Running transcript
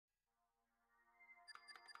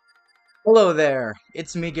Hello there,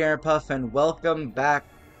 it's me, Puff, and welcome back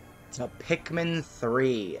to Pikmin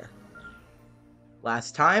 3.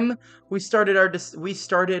 Last time, we started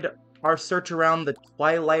our search around the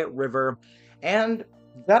Twilight River, and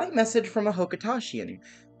got a message from a Hocatatian,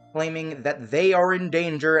 claiming that they are in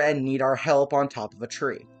danger and need our help on top of a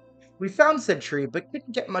tree. We found said tree, but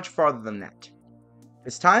didn't get much farther than that.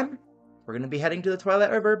 This time, we're going to be heading to the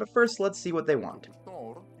Twilight River, but first let's see what they want.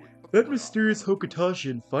 That mysterious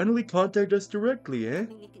Hocatatian finally contacted us directly, eh?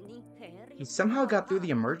 He somehow got through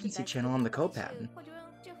the emergency channel on the copad.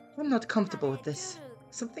 I'm not comfortable with this.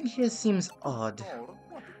 Something here seems odd.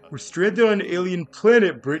 We're stranded on an alien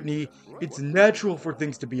planet, Brittany. It's natural for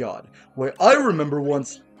things to be odd. Why, I remember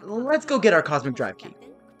once... Let's go get our cosmic drive key.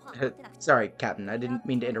 Sorry, Captain, I didn't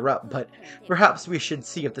mean to interrupt, but perhaps we should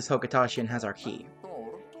see if this Hocotation has our key.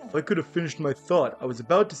 If I could have finished my thought, I was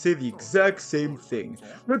about to say the exact same thing.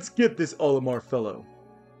 Let's get this Olimar fellow.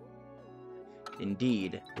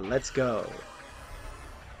 Indeed, let's go.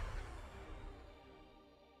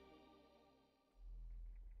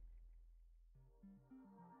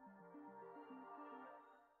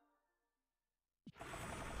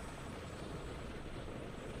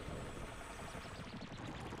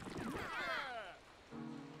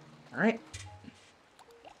 Alright.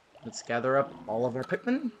 Let's gather up all of our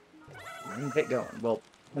Pikmin and get going. Well,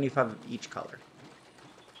 25 of each color.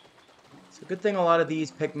 So good thing a lot of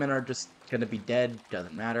these Pikmin are just gonna be dead,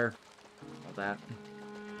 doesn't matter. All that.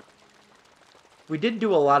 We did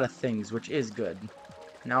do a lot of things, which is good.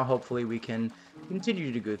 Now hopefully we can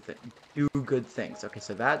continue to do good things. Okay,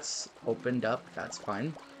 so that's opened up, that's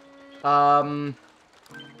fine.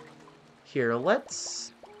 Here,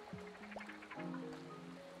 let's...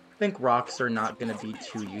 I think rocks are not gonna be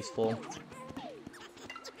too useful. Oh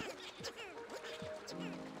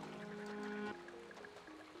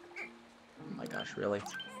my gosh, really?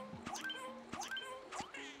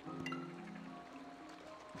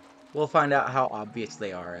 We'll find out how obvious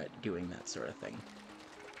they are at doing that sort of thing.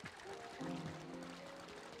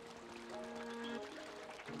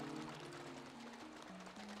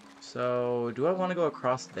 So, do I want to go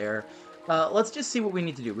across there? Let's just see what we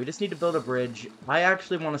need to do. We just need to build a bridge. I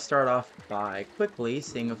actually want to start off by quickly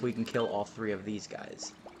seeing if we can kill all three of these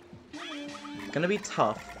guys. It's gonna be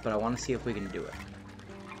tough, but I want to see if we can do it.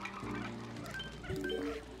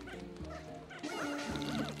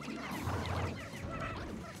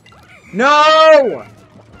 No!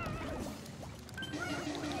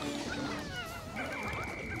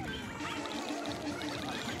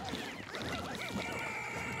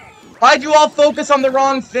 Why'd you all focus on the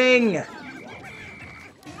wrong thing?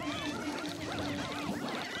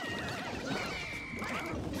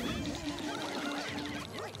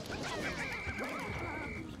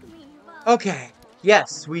 Okay.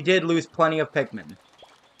 Yes, we did lose plenty of Pikmin.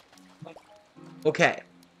 Okay.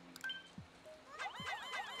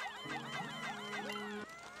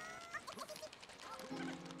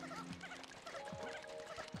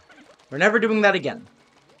 We're never doing that again.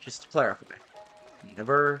 Just to clarify.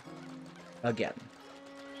 Never again.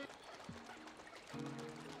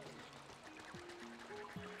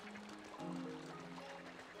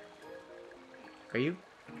 Are you?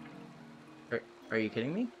 Are you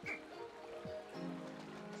kidding me?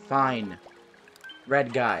 Fine.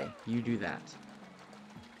 Red guy, you do that.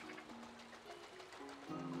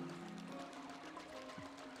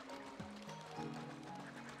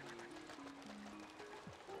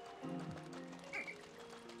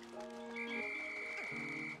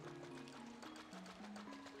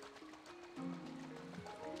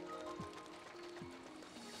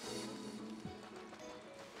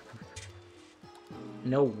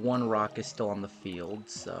 No, one rock is still on the field,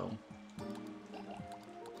 so...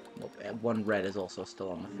 Well, one red is also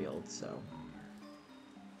still on the field, so...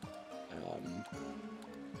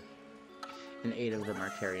 And 8 of them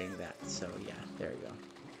are carrying that, so yeah, there you go.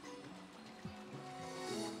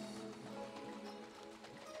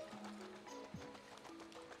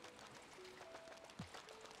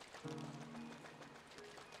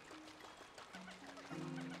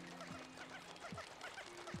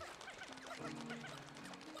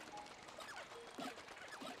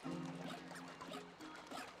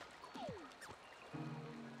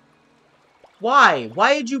 Why?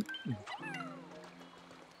 Why did you... I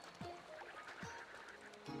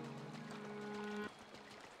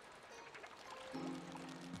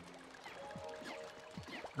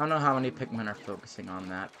don't know how many Pikmin are focusing on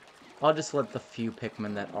that. I'll just let the few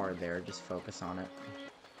Pikmin that are there just focus on it.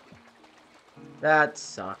 That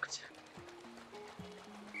sucked.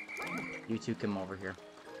 You two come over here.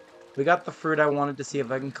 We got the fruit I wanted to see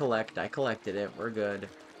if I can collect. I collected it. We're good.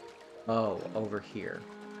 Oh, over here.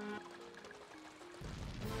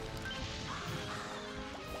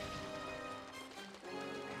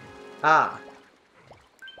 Ah.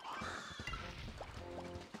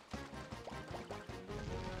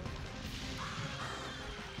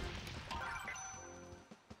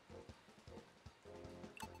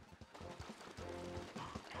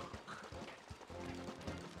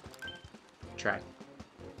 Try.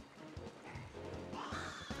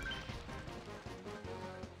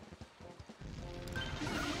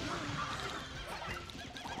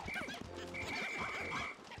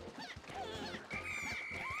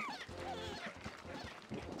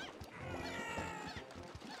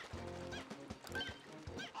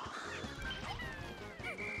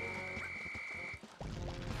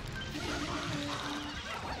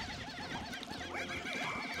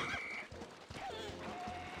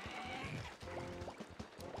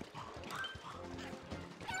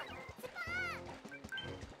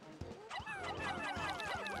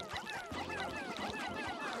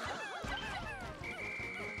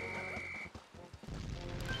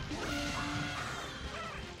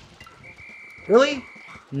 Really?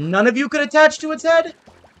 None of you could attach to its head?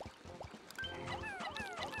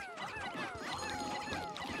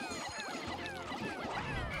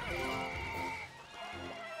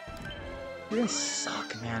 You're gonna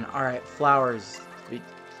suck, man. Alright, flowers.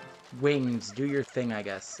 Wings, do your thing, I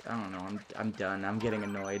guess. I don't know, I'm done. I'm getting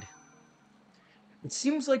annoyed. It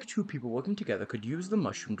seems like two people working together could use the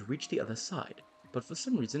mushroom to reach the other side. But for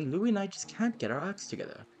some reason, Louie and I just can't get our acts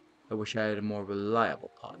together. I wish I had a more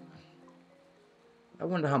reliable partner. I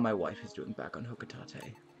wonder how my wife is doing back on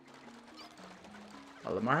Hocotate.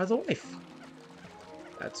 Olimar has a wife.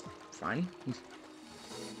 That's fine. Let's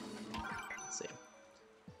see.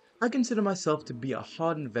 I consider myself to be a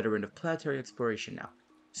hardened veteran of planetary exploration now.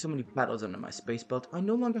 So many battles under my space belt, I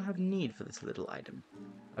no longer have need for this little item.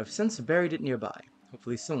 I've since buried it nearby.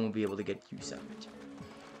 Hopefully someone will be able to get use of it.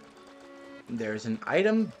 There's an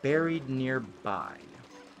item buried nearby.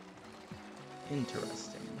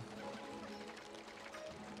 Interesting.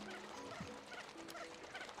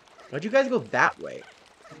 Why'd you guys go that way?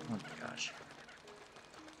 Oh my gosh.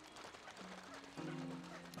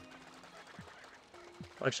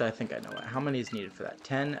 Actually, I think I know it. How many is needed for that?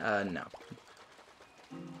 10? No.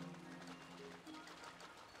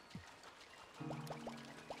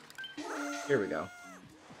 Here we go.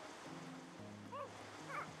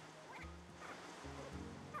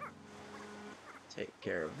 Take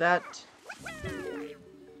care of that.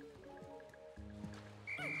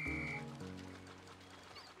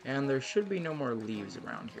 And there should be no more leaves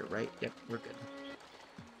around here, right? Yep, we're good.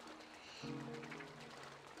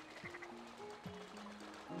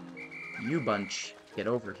 You bunch, get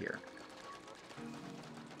over here.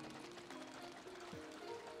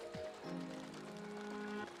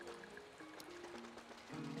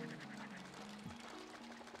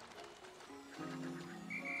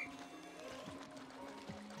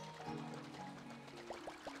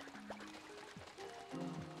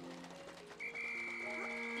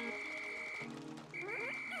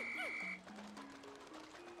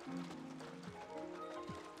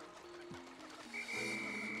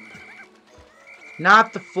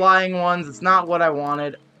 Not the flying ones, it's not what I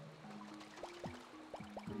wanted.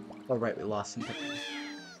 Oh right, we lost some Pikmin.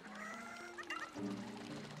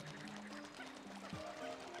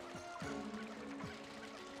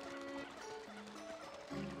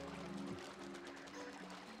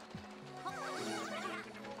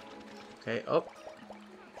 Okay, oh.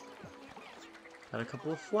 Got a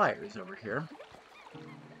couple of flyers over here.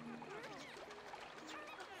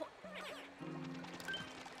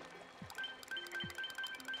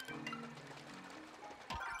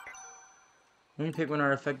 Only Pikmin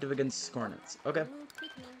are effective against Scornets. Okay.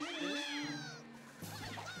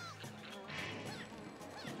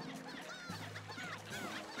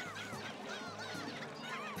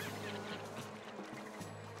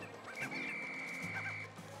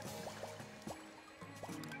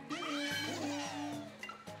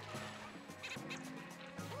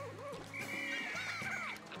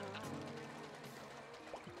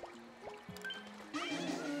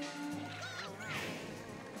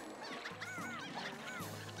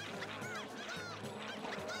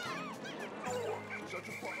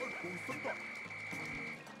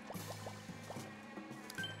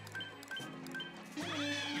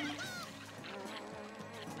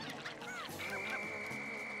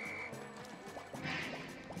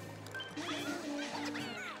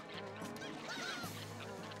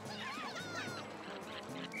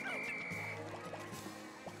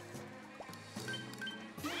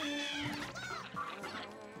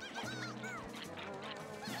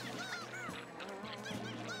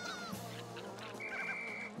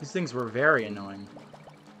 These things were very annoying.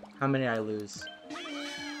 How many I lose?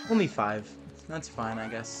 Only 5. That's fine, I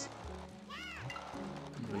guess.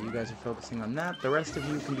 So you guys are focusing on that. The rest of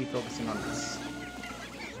you can be focusing on this.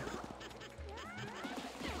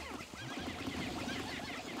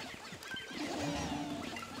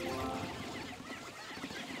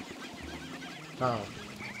 Oh.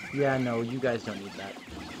 Yeah, no, you guys don't need that.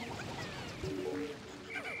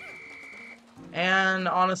 And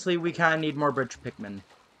honestly, we kind of need more bridge Pikmin.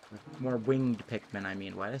 More winged Pikmin, I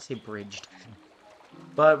mean. Why did I say bridged?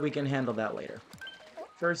 But we can handle that later.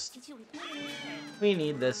 First, we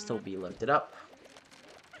need this to be lifted up.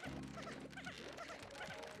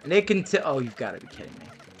 And it can oh, you've got to be kidding me.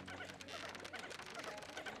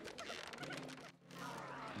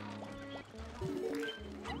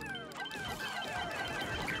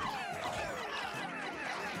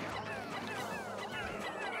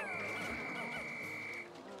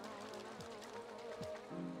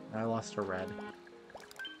 I lost a red.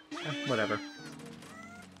 Whatever.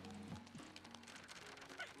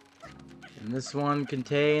 And this one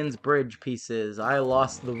contains bridge pieces. I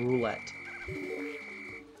lost the roulette.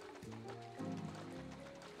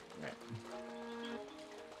 Right.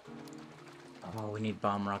 Oh, we need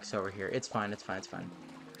bomb rocks over here. It's fine, it's fine, it's fine.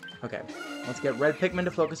 Okay, let's get red Pikmin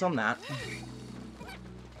to focus on that.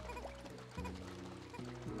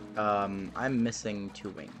 I'm missing 2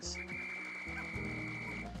 wings.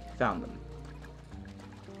 Found them.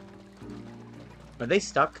 Are they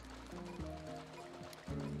stuck?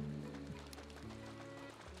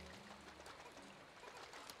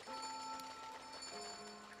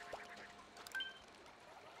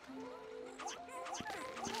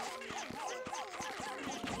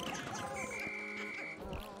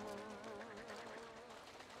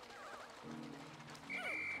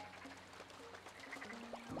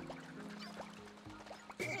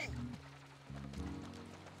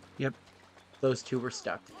 Yep, those 2 were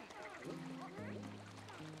stuck.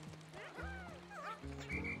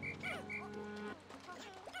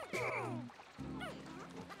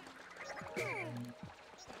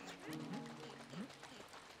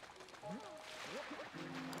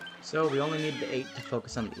 So we only need the 8 to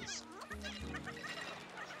focus on these.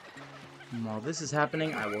 And while this is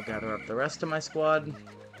happening, I will gather up the rest of my squad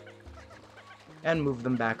and move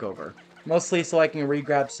them back over. Mostly so I can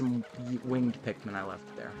re-grab some winged Pikmin I left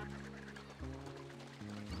there.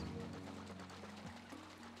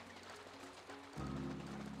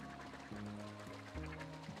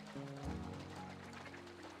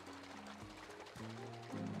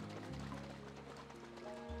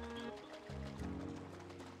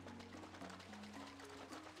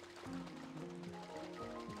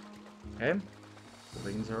 Okay, the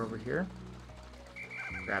wings are over here.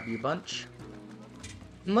 Grab you a bunch.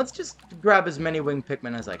 And let's just grab as many winged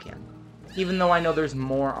Pikmin as I can. Even though I know there's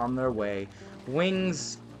more on their way.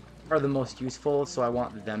 Wings are the most useful, so I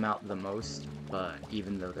want them out the most. But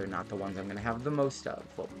even though they're not the ones I'm going to have the most of,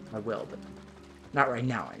 well, I will, but not right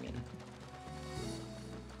now, I mean.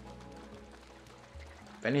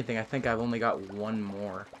 If anything, I think I've only got 1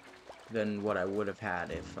 more than what I would have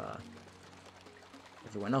had if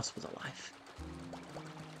everyone else was alive.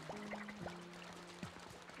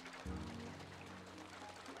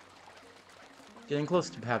 Getting close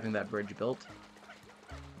to having that bridge built.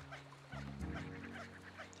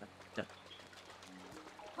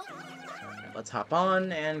 Let's hop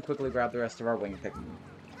on and quickly grab the rest of our wing Pikmin.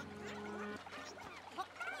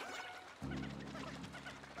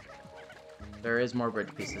 There is more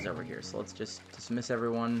bridge pieces over here, so let's just dismiss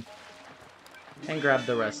everyone and grab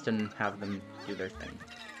the rest and have them do their thing.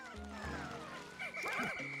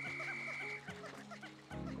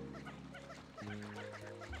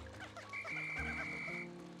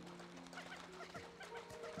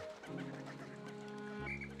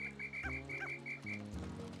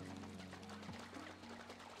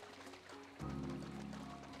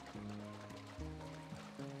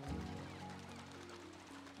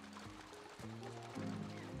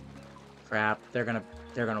 Crap, they're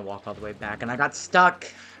gonna walk all the way back, and I got stuck!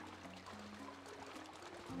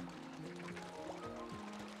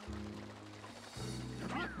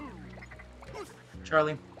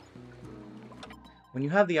 Charlie, when you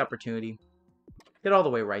have the opportunity, get all the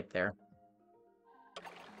way right there.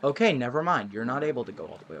 Okay, never mind, you're not able to go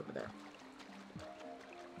all the way over there.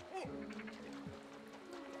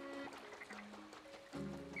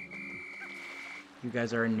 You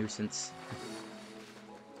guys are a nuisance.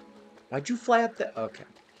 Why'd you fly up the... Okay.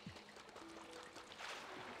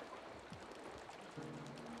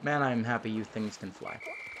 Man, I'm happy you things can fly.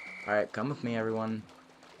 Alright, come with me, everyone.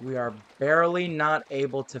 We are barely not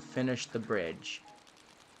able to finish the bridge.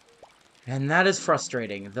 And that is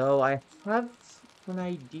frustrating, though I have an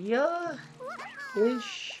idea-ish.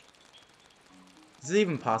 Is it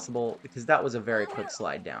even possible? Because that was a very quick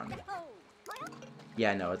slide down.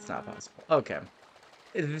 Yeah, no, it's not possible. Okay.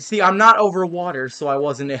 See, I'm not over water, so I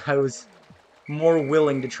was more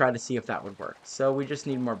willing to try to see if that would work. So we just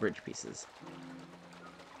need more bridge pieces.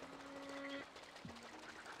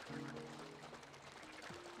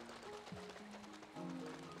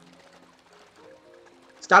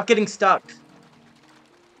 Stop getting stuck.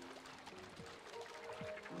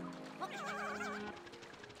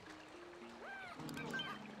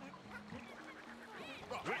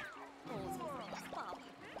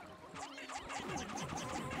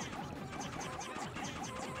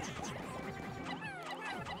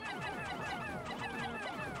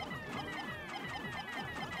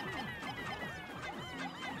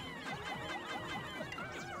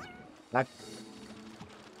 Back.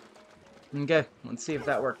 Okay, let's see if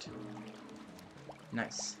that worked.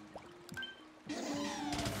 Nice.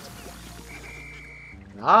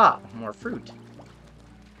 Ah, more fruit.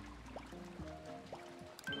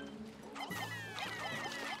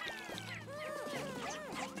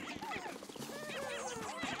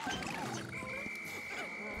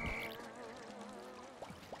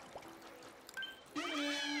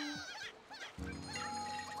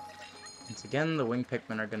 Once again, the wing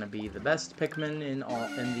Pikmin are going to be the best Pikmin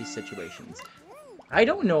in these situations. I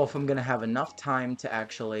don't know if I'm going to have enough time to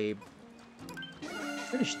actually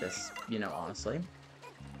finish this, honestly.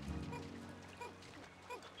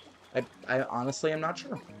 I honestly am not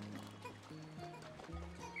sure.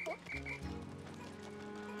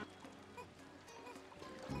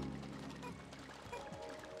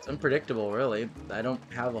 It's unpredictable, really. I don't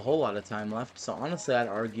have a whole lot of time left, so honestly, I'd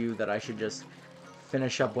argue that I should just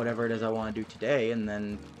finish up whatever it is I want to do today, and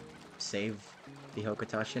then save the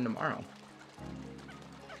Hocatatian tomorrow.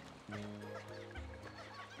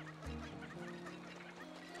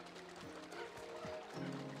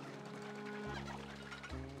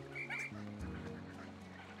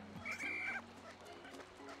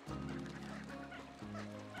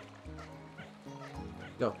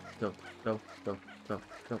 Go, go, go, go, go,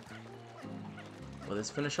 go. Will this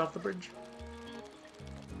finish off the bridge?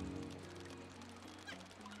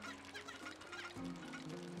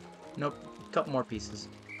 Nope. Couple more pieces.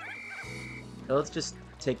 So let's just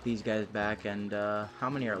take these guys back, and how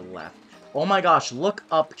many are left? Oh my gosh, look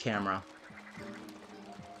up, camera.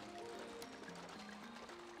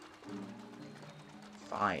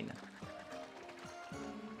 Fine.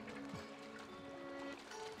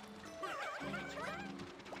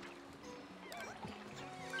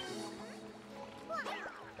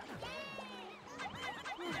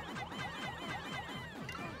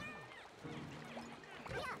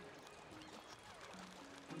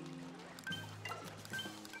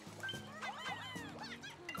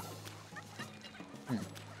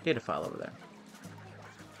 Data file over there.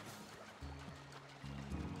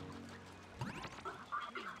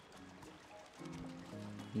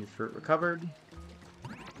 New fruit recovered.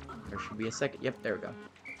 There should be a second. Yep, there we go.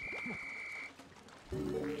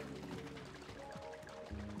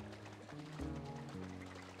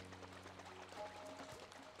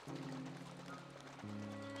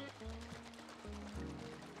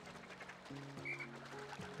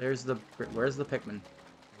 Where's the Pikmin?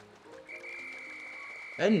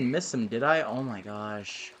 I didn't miss him, did I? Oh my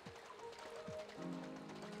gosh.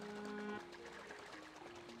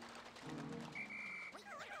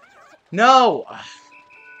 No!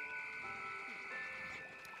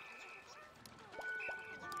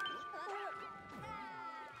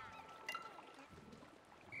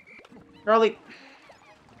 Charlie.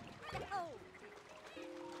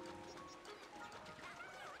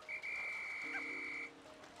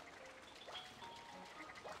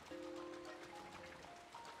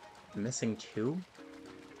 Missing two?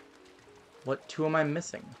 What two am I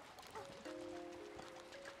missing?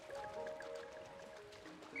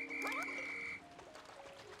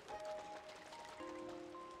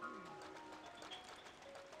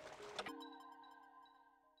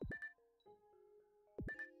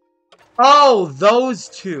 Oh, those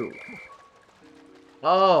two!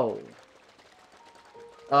 Oh.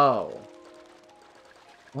 Oh.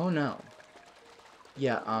 Oh no.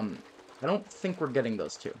 Yeah, I don't think we're getting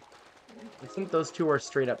those two. I think those two are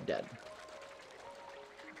straight up dead.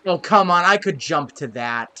 Oh, come on, I could jump to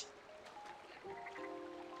that.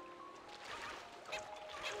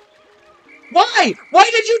 Why? Why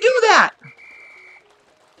did you do that?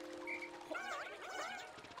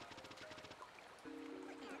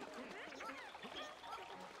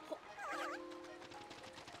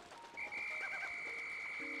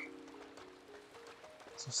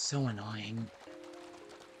 This is so annoying.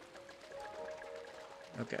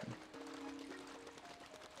 Okay.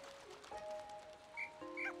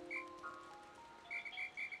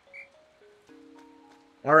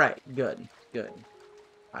 Alright, good, good.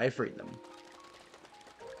 I freed them.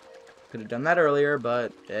 Could have done that earlier,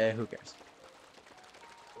 but who cares?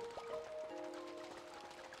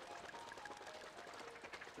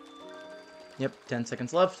 Yep, 10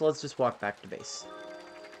 seconds left. Let's just walk back to base.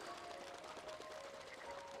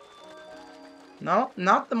 No,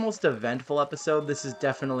 not the most eventful episode. This is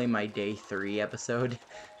definitely my day 3 episode.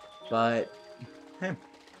 But, hey.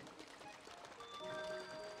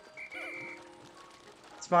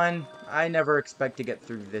 It's fine. I never expect to get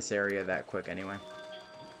through this area that quick anyway.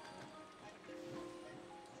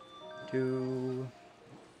 2,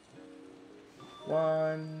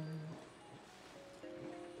 1.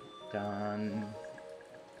 Done.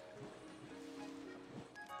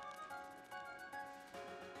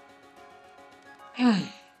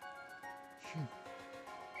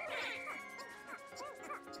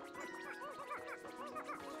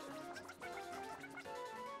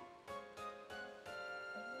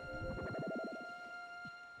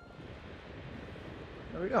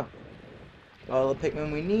 There we go. All the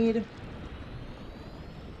Pikmin we need.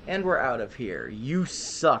 And we're out of here. You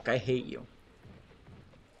suck. I hate you.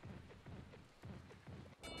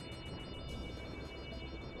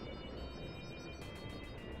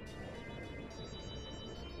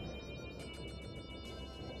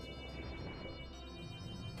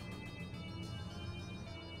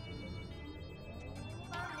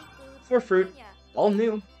 For fruit. All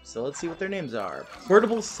new. So let's see what their names are.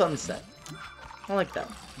 Portable Sunset. I like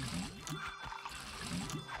that.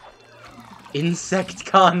 Insect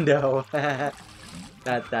Condo.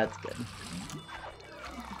 That's good.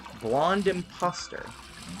 Blonde Imposter.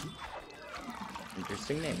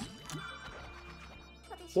 Interesting name.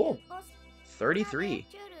 Cool. 33.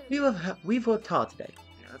 We've worked hard today.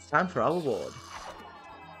 Now it's time for our reward.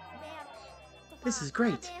 This is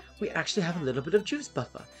great. We actually have a little bit of juice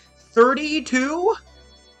buffer. 32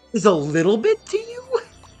 is a little bit to you?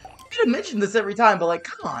 I should mention this every time, but like,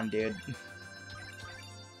 come on, dude.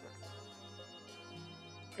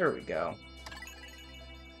 There we go.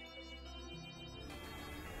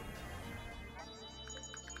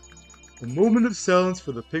 A moment of silence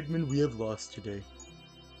for the Pikmin we have lost today.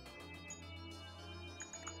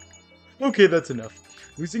 Okay, that's enough.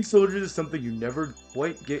 Losing soldiers is something you never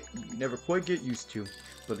quite get used to,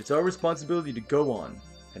 but it's our responsibility to go on,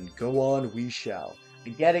 and go on we shall. I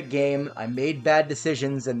get it, game. I made bad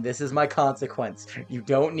decisions, and this is my consequence. You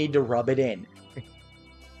don't need to rub it in.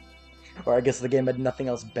 Or I guess the game had nothing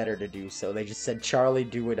else better to do, so they just said, Charlie,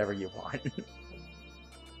 do whatever you want.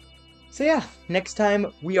 So yeah, next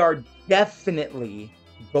time we are definitely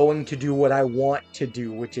going to do what I want to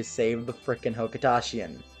do, which is save the frickin'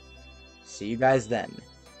 Hocatatian. See you guys then.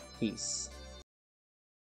 Peace.